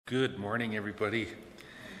Good morning, everybody.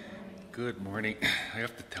 Good morning. I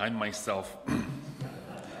have to time myself.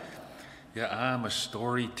 Yeah, I'm a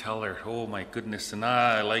storyteller. Oh my goodness, and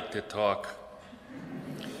I like to talk.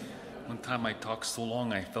 One time I talked so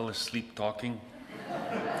long I fell asleep talking.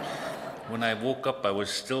 When I woke up, I was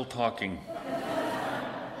still talking.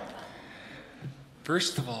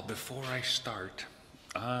 First of all, before I start,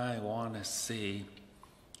 I want to say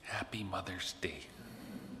Happy Mother's Day.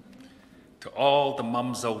 To all the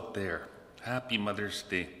mums out there, Happy Mother's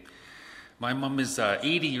Day. My mom is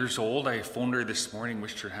 80 years old. I phoned her this morning,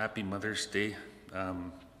 wished her Happy Mother's Day.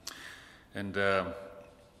 In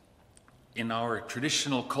our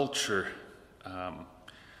traditional culture,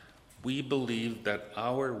 we believe that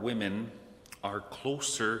our women are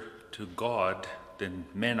closer to God than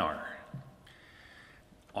men are.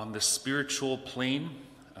 On the spiritual plane,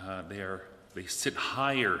 they sit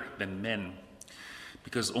higher than men,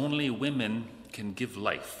 because only women can give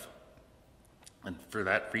life. And for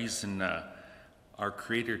that reason, our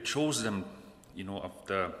Creator chose them, of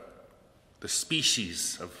the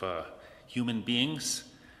species of human beings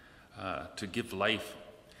to give life.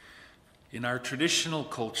 In our traditional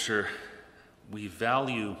culture, we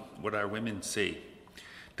value what our women say.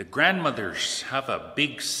 The grandmothers have a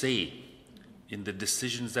big say in the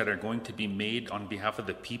decisions that are going to be made on behalf of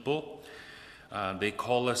the people. They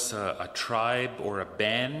call us a tribe or a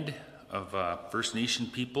band of First Nation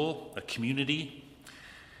people, a community.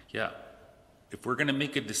 Yeah, if we're going to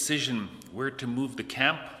make a decision where to move the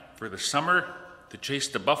camp for the summer to chase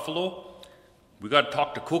the buffalo, we got to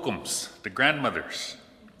talk to Kokums, the grandmothers,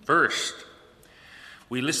 first.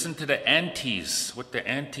 We listen to the aunties, what the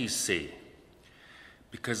aunties say,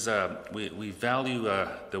 because we value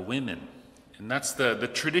the women. And that's the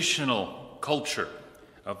traditional culture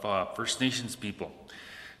of First Nations people.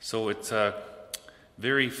 So it's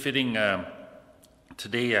very fitting.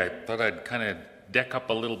 Today I thought I'd kind of deck up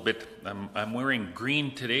a little bit. I'm wearing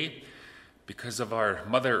green today because of our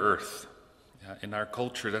Mother Earth. In our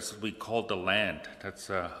culture, that's what we call the land. That's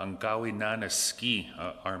Hangawi Nana Ski,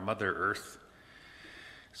 our Mother Earth.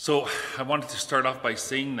 So I wanted to start off by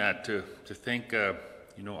saying that to thank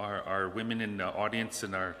our women in the audience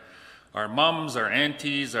and our moms, our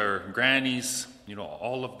aunties, our grannies,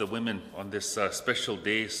 all of the women on this special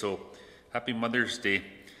day. So happy Mother's Day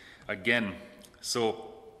again.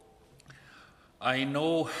 So I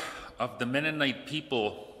know of the Mennonite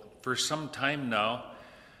people for some time now,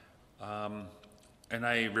 and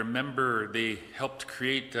I remember they helped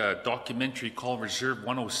create a documentary called Reserve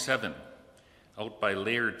 107 out by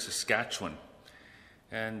Laird, Saskatchewan.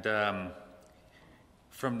 And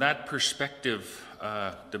from that perspective,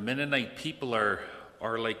 the Mennonite people are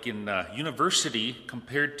like in university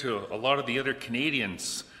compared to a lot of the other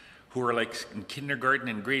Canadians who are like in kindergarten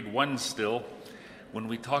and grade 1 still, when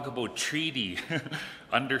we talk about treaty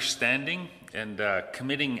understanding and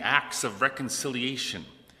committing acts of reconciliation.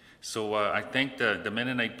 So I thank the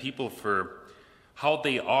Mennonite people for how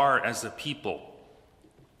they are as a people.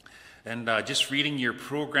 And just reading your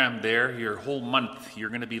program there, your whole month, you're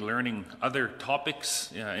going to be learning other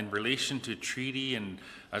topics in relation to treaty and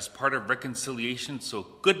as part of reconciliation. So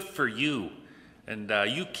good for you. And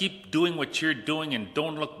you keep doing what you're doing and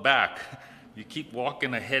don't look back. You keep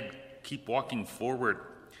walking ahead, keep walking forward.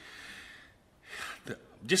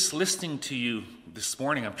 Just listening to you this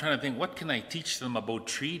morning, I'm trying to think, what can I teach them about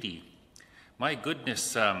treaty? My goodness.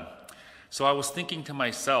 So I was thinking to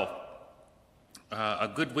myself, a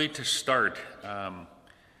good way to start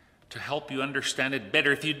to help you understand it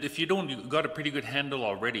better. If you don't, you've got a pretty good handle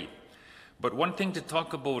already. But one thing to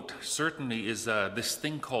talk about certainly is this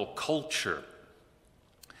thing called culture.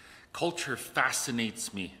 Culture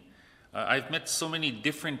fascinates me. I've met so many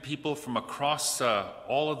different people from across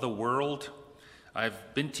all of the world.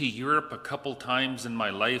 I've been to Europe a couple times in my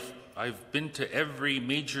life. I've been to every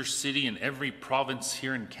major city and every province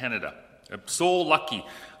here in Canada. I'm so lucky.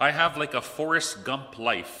 I have like a Forrest Gump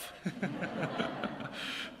life.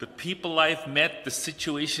 The people I've met, the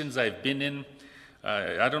situations I've been in,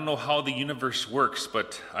 I don't know how the universe works,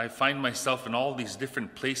 but I find myself in all these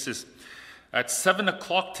different places. At 7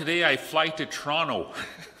 o'clock today, I fly to Toronto.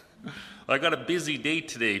 I got a busy day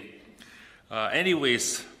today.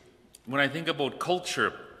 Anyways, when I think about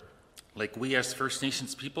culture, like we as First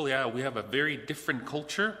Nations people, we have a very different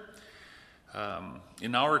culture.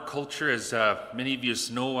 In our culture, as many of you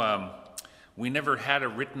know, we never had a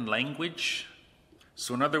written language.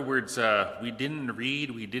 So in other words, we didn't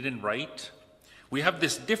read, we didn't write. We have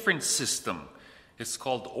this different system. It's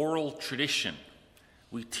called oral tradition.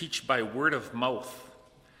 We teach by word of mouth.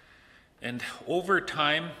 And over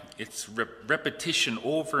time, it's repetition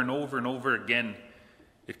over and over and over again.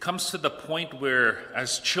 It comes to the point where,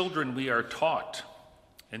 as children, we are taught,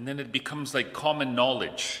 and then it becomes like common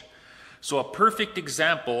knowledge. So a perfect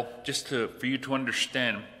example, for you to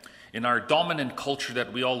understand, in our dominant culture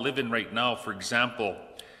that we all live in right now, for example,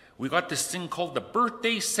 we got this thing called the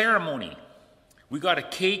birthday ceremony. We got a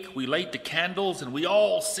cake, we light the candles, and we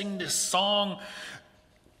all sing this song.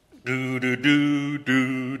 Do, do, do,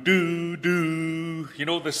 do, do, do. You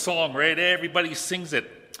know the song, right? Everybody sings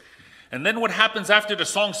it. And then what happens after the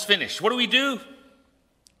song's finished? What do?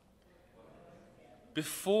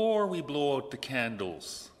 Before we blow out the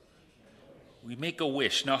candles, we make a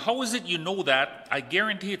wish. Now, how is it you know that? I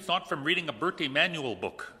guarantee it's not from reading a birthday manual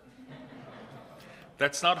book.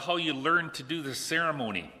 That's not how you learn to do the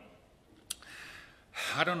ceremony.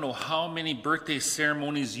 I don't know how many birthday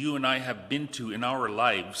ceremonies you and I have been to in our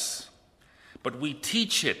lives, but we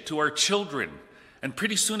teach it to our children, and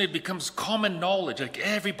pretty soon it becomes common knowledge. Like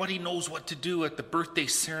everybody knows what to do at the birthday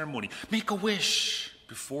ceremony. Make a wish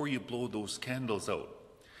before you blow those candles out.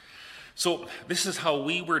 So this is how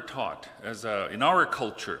we were taught in our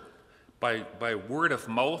culture, by word of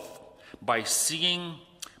mouth, by seeing,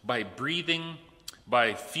 by breathing,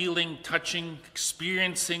 by feeling, touching,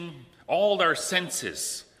 experiencing, all our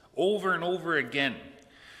senses, over and over again.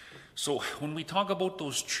 So when we talk about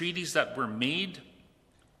those treaties that were made,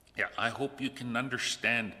 I hope you can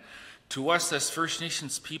understand. To us as First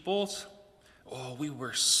Nations peoples, we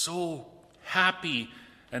were so happy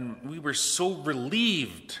and we were so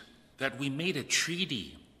relieved that we made a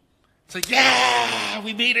treaty. It's like, yeah,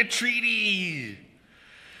 we made a treaty!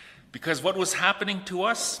 Because what was happening to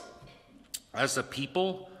us as a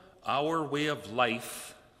people, our way of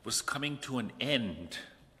life was coming to an end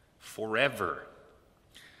forever.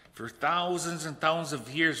 For thousands and thousands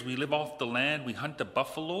of years, we live off the land, we hunt the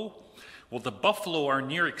buffalo. Well, the buffalo are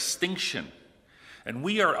near extinction, and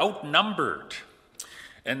we are outnumbered.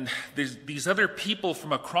 And these other people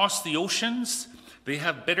from across the oceans, they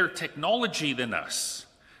have better technology than us.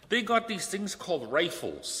 They got these things called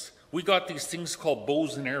rifles. We got these things called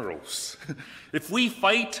bows and arrows. If we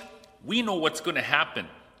fight, we know what's going to happen.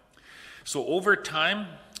 So over time,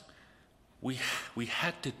 we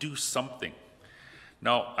had to do something.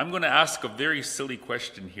 Now, I'm going to ask a very silly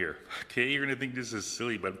question here. Okay, you're going to think this is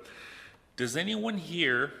silly, but does anyone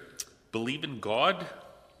here believe in God?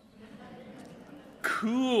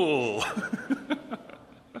 Cool.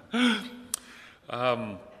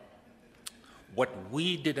 What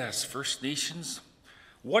we did as First Nations,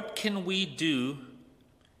 what can we do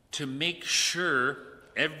to make sure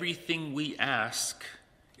everything we ask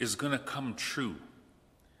is going to come true?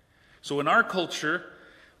 So in our culture,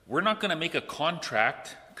 we're not going to make a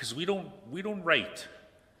contract because we don't write.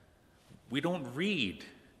 We don't read.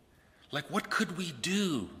 Like, what could we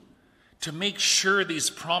do to make sure these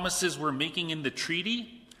promises we're making in the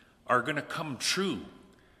treaty are going to come true?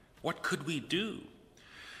 What could we do?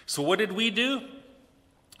 So what did we do?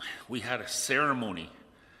 We had a ceremony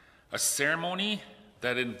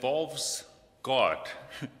that involves God.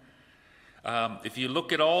 If you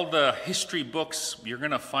look at all the history books, you're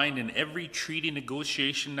going to find in every treaty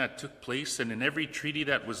negotiation that took place and in every treaty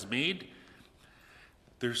that was made,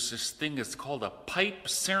 there's this thing that's called a pipe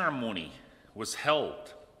ceremony was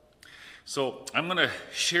held. So I'm going to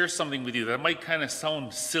share something with you that might kind of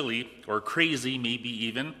sound silly or crazy, maybe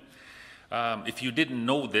even, if you didn't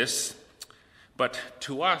know this. But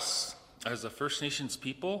to us, as a First Nations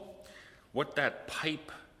people, what that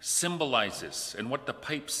pipe symbolizes and what the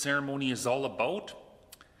pipe ceremony is all about,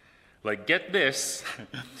 like, get this,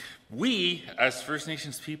 we, as First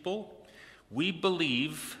Nations people, we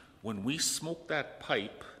believe when we smoke that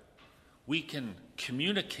pipe, we can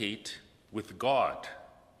communicate with God.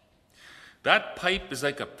 That pipe is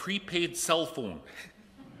like a prepaid cell phone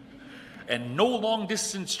and no long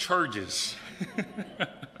distance charges.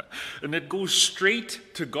 And it goes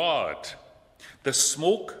straight to God. The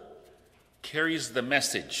smoke carries the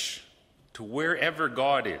message to wherever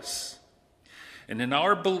God is. And in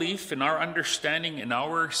our belief, in our understanding, in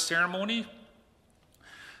our ceremony,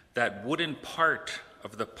 that wooden part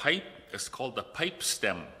of the pipe is called the pipe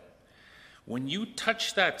stem. When you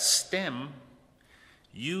touch that stem,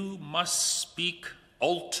 you must speak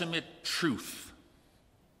ultimate truth.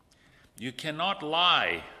 You cannot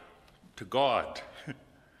lie to God.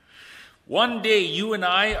 One day, you and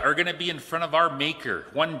I are going to be in front of our Maker,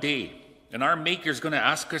 one day, and our Maker is going to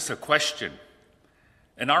ask us a question.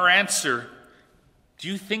 And our answer, do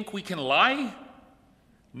you think we can lie?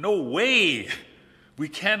 No way. We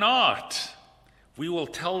cannot. We will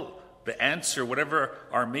tell the answer, whatever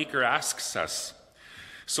our Maker asks us.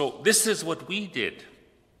 So this is what we did.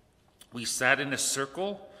 We sat in a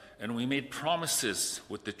circle and we made promises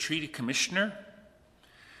with the treaty commissioner.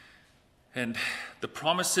 And the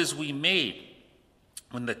promises we made,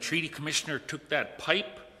 when the treaty commissioner took that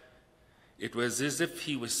pipe, it was as if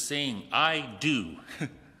he was saying, "I do."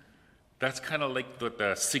 That's kind of like what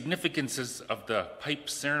the significance is of the pipe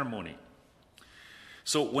ceremony.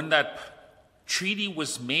 So when that treaty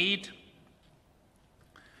was made,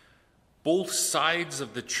 both sides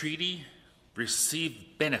of the treaty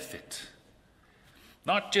received benefit.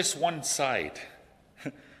 Not just one side,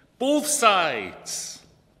 both sides.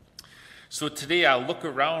 So today I'll look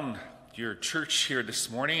around your church here this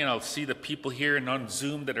morning and I'll see the people here and on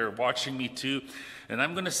Zoom that are watching me too. And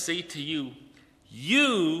I'm going to say to you,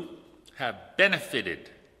 you have benefited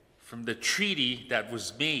from the treaty that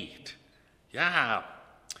was made. Yeah.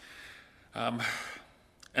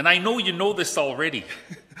 And I know you know this already.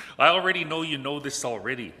 I already know you know this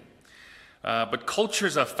already. But culture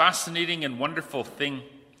is a fascinating and wonderful thing.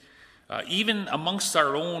 Even amongst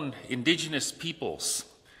our own indigenous peoples,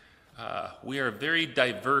 we are very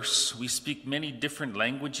diverse. We speak many different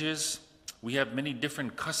languages. We have many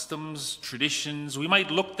different customs, traditions. We might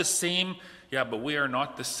look the same, yeah, but we are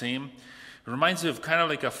not the same. It reminds me of kind of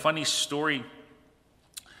like a funny story.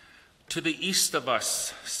 To the east of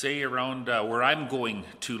us, say around where I'm going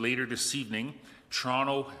to later this evening,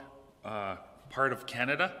 Toronto, part of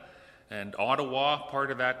Canada, and Ottawa, part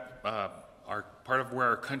of that, part of where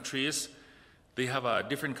our country is, they have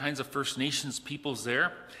different kinds of First Nations peoples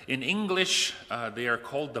there. In English, they are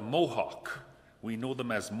called the Mohawk. We know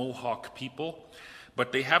them as Mohawk people,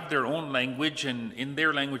 but they have their own language, and in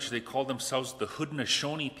their language they call themselves the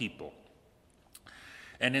Haudenosaunee people.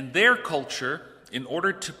 And in their culture, in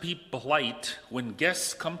order to be polite, when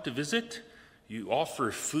guests come to visit, you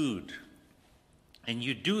offer food. And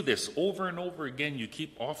you do this over and over again. You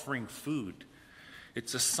keep offering food.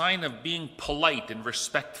 It's a sign of being polite and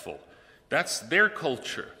respectful. That's their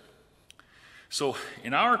culture. So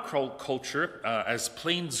in our culture, as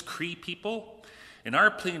Plains Cree people, in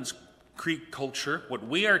our Plains Cree culture, what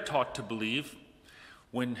we are taught to believe,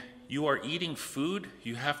 when you are eating food,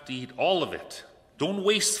 you have to eat all of it. Don't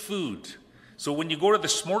waste food. So when you go to the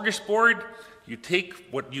smorgasbord, you take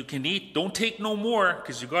what you can eat. Don't take no more,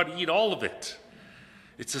 because you got to eat all of it.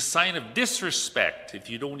 It's a sign of disrespect if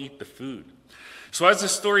you don't eat the food. So as the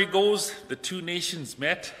story goes, the two nations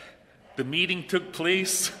met. The meeting took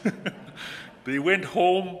place. They went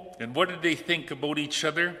home, and what did they think about each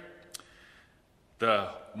other? The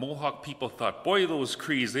Mohawk people thought, boy, those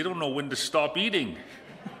Crees, they don't know when to stop eating.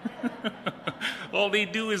 All they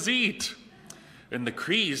do is eat. And the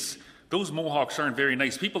Crees, those Mohawks aren't very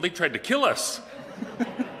nice people. They tried to kill us.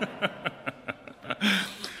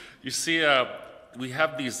 You see, we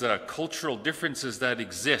have these cultural differences that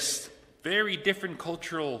exist. Very different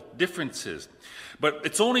cultural differences. But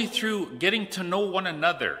it's only through getting to know one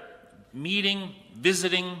another, meeting,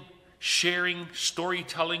 visiting, sharing,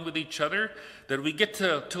 storytelling with each other, that we get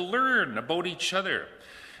to learn about each other.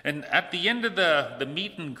 And at the end of the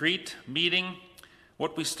meet and greet meeting,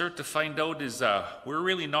 what we start to find out is we're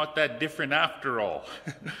really not that different after all.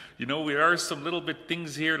 You know, there are some little bit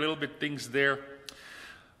things here, little bit things there.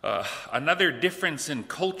 Another difference in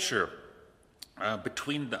culture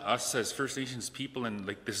between us as First Nations people and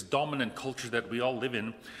like this dominant culture that we all live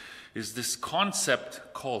in is this concept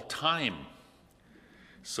called time.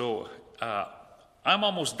 So I'm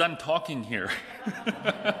almost done talking here.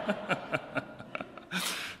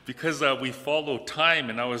 Because we follow time,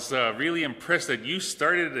 and I was really impressed that you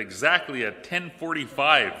started exactly at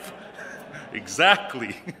 10:45.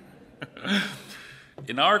 Exactly.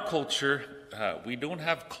 In our culture, we don't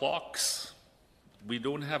have clocks. We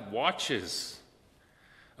don't have watches.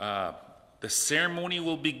 The ceremony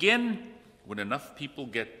will begin when enough people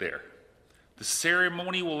get there. The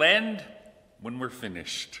ceremony will end when we're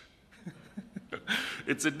finished.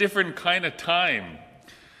 It's a different kind of time.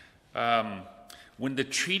 When the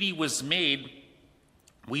treaty was made,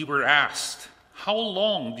 we were asked, how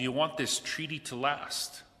long do you want this treaty to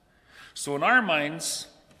last? So in our minds,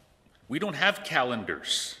 we don't have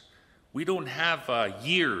calendars. We don't have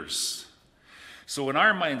years. So in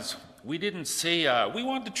our minds, we didn't say, we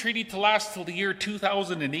want the treaty to last till the year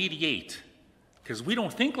 2088, because we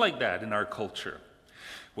don't think like that in our culture.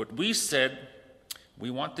 What we said,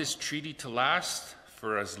 we want this treaty to last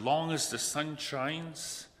for as long as the sun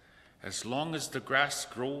shines, as long as the grass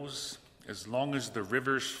grows, as long as the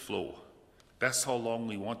rivers flow. That's how long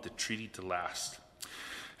we want the treaty to last.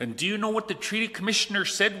 And do you know what the treaty commissioner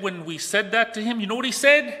said when we said that to him? You know what he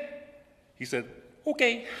said? He said,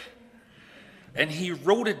 okay. And he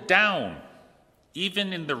wrote it down,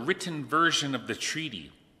 even in the written version of the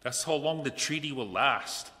treaty. That's how long the treaty will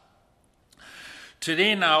last.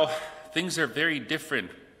 Today now, things are very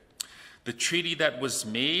different. The treaty that was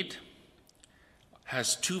made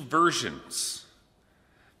has two versions.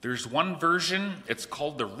 There's one version, it's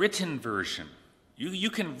called the written version.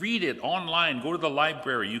 You can read it online, go to the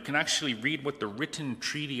library. You can actually read what the written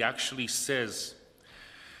treaty actually says.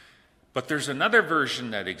 But there's another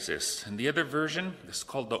version that exists, and the other version is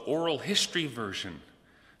called the oral history version.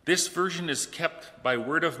 This version is kept by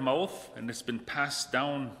word of mouth, and it's been passed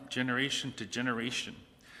down generation to generation.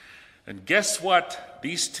 And guess what?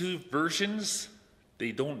 These two versions,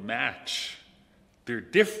 they don't match. They're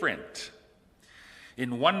different.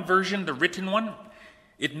 In one version, the written one,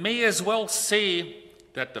 it may as well say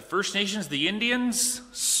that the First Nations, the Indians,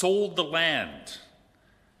 sold the land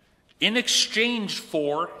in exchange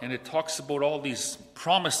for, and it talks about all these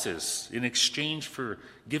promises, in exchange for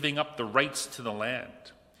giving up the rights to the land.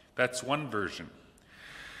 That's one version.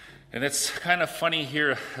 And it's kind of funny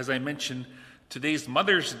here, as I mentioned, today's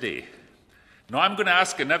Mother's Day. Now I'm going to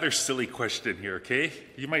ask another silly question here, okay?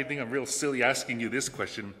 You might think I'm real silly asking you this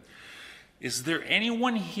question. Is there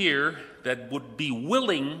anyone here that would be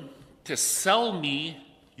willing to sell me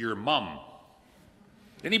your mom?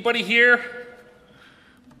 Anybody here?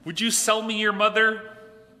 Would you sell me your mother?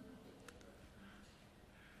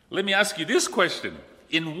 Let me ask you this question.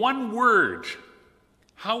 In one word,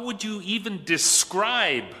 how would you even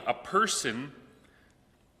describe a person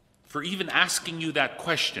for even asking you that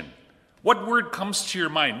question? What word comes to your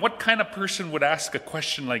mind? What kind of person would ask a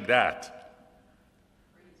question like that?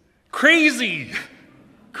 Crazy.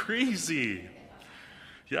 Crazy.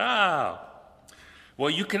 Yeah. Well,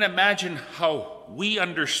 you can imagine how we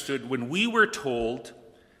understood when we were told,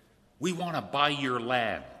 we want to buy your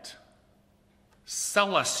land.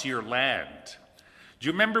 Sell us your land. Do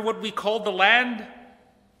you remember what we called the land?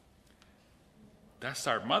 That's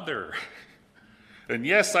our mother. And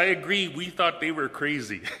yes, I agree, we thought they were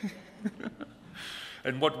crazy.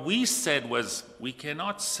 And what we said was, we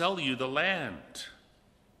cannot sell you the land.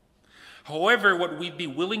 However, what we'd be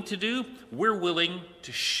willing to do, we're willing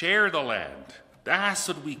to share the land. That's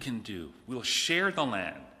what we can do. We'll share the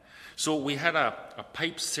land. So we had a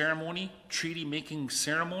pipe ceremony, treaty-making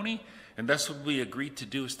ceremony, and that's what we agreed to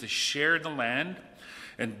do, is to share the land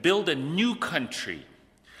and build a new country.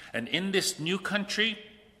 And in this new country,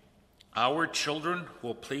 our children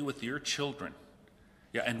will play with your children.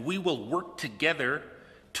 Yeah, and we will work together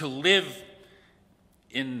to live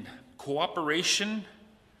in cooperation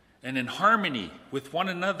and in harmony with one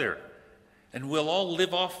another. And we'll all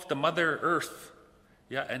live off the Mother Earth.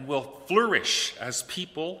 Yeah, and we'll flourish as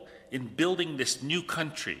people in building this new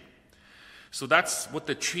country. So that's what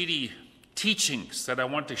the treaty teachings that I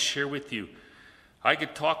want to share with you. I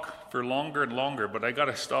could talk for longer and longer, but I got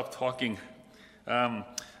to stop talking. I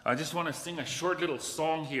just want to sing a short little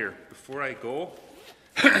song here before I go.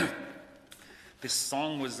 This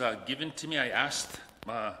song was given to me. I asked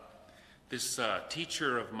this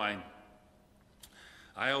teacher of mine.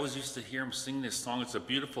 I always used to hear him sing this song. It's a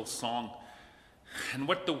beautiful song. And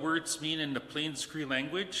what the words mean in the Plains Cree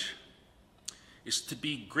language is to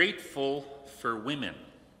be grateful for women,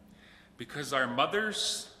 because our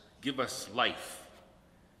mothers give us life.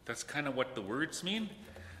 That's kind of what the words mean.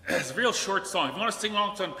 It's a real short song. If you want to sing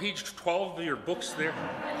along, it's on page 12 of your books there.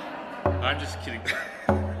 I'm just kidding.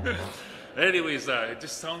 Anyways, it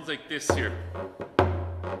just sounds like this here.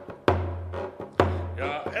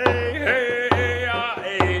 Yeah, hey, hey, hey, yeah,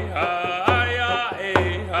 hey, yeah,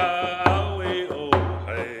 hey, ah, we, oh,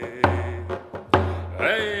 hey.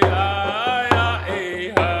 Hey, yeah,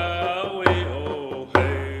 hey, ah, we, oh,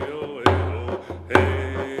 hey, oh,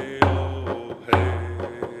 hey, oh, hey,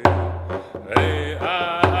 hey,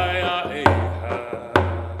 ah, hey,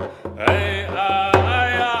 hey,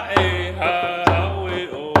 ah, hey, ah, we,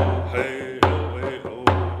 oh, hey, oh, hey, oh,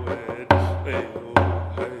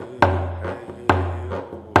 hey,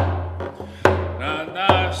 na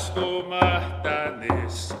nasko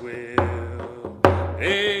matanis will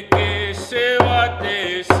e que se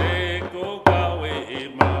wate se go gawe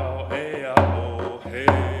imao e a o he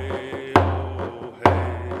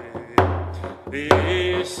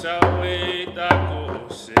e sa we da ko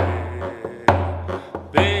se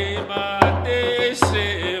be mate se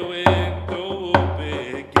we go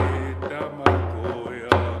be ke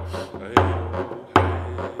tamakoya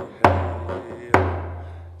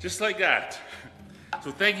just like that. So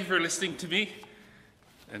thank you for listening to me,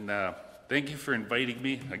 and thank you for inviting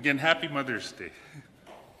me. Again, happy Mother's Day.